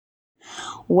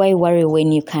Why worry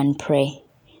when you can pray?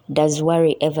 Does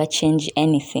worry ever change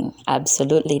anything?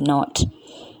 Absolutely not.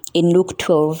 In Luke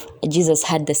 12, Jesus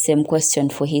had the same question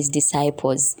for his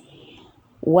disciples.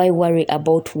 Why worry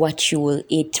about what you will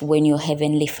eat when your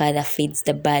heavenly Father feeds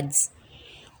the birds?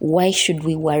 Why should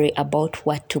we worry about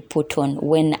what to put on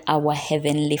when our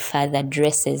heavenly Father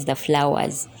dresses the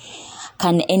flowers?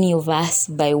 Can any of us,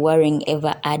 by worrying,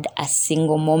 ever add a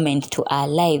single moment to our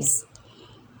lives?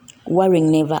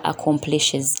 Worrying never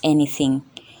accomplishes anything.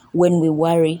 When we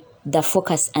worry, the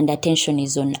focus and attention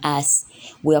is on us.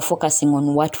 We are focusing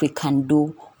on what we can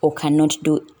do or cannot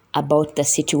do about the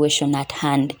situation at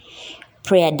hand.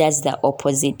 Prayer does the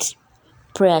opposite.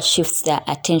 Prayer shifts the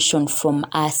attention from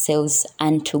ourselves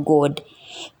and to God.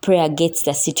 Prayer gets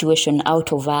the situation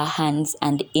out of our hands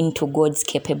and into God's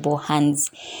capable hands.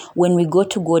 When we go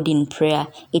to God in prayer,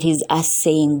 it is us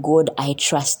saying, God, I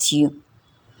trust you.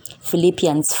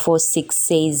 Philippians 4:6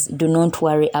 says, do not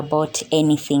worry about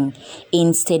anything.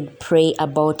 Instead, pray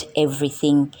about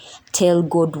everything. Tell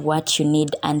God what you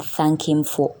need and thank Him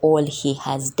for all He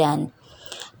has done.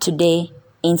 Today,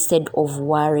 instead of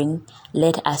worrying,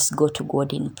 let us go to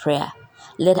God in prayer.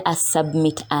 Let us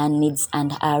submit our needs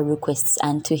and our requests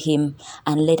unto Him,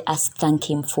 and let us thank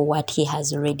Him for what He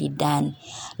has already done.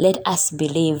 Let us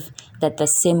believe that the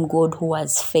same God who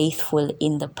was faithful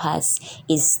in the past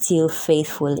is still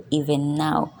faithful even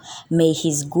now. May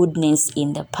His goodness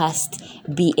in the past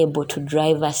be able to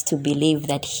drive us to believe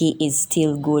that He is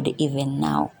still good even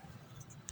now.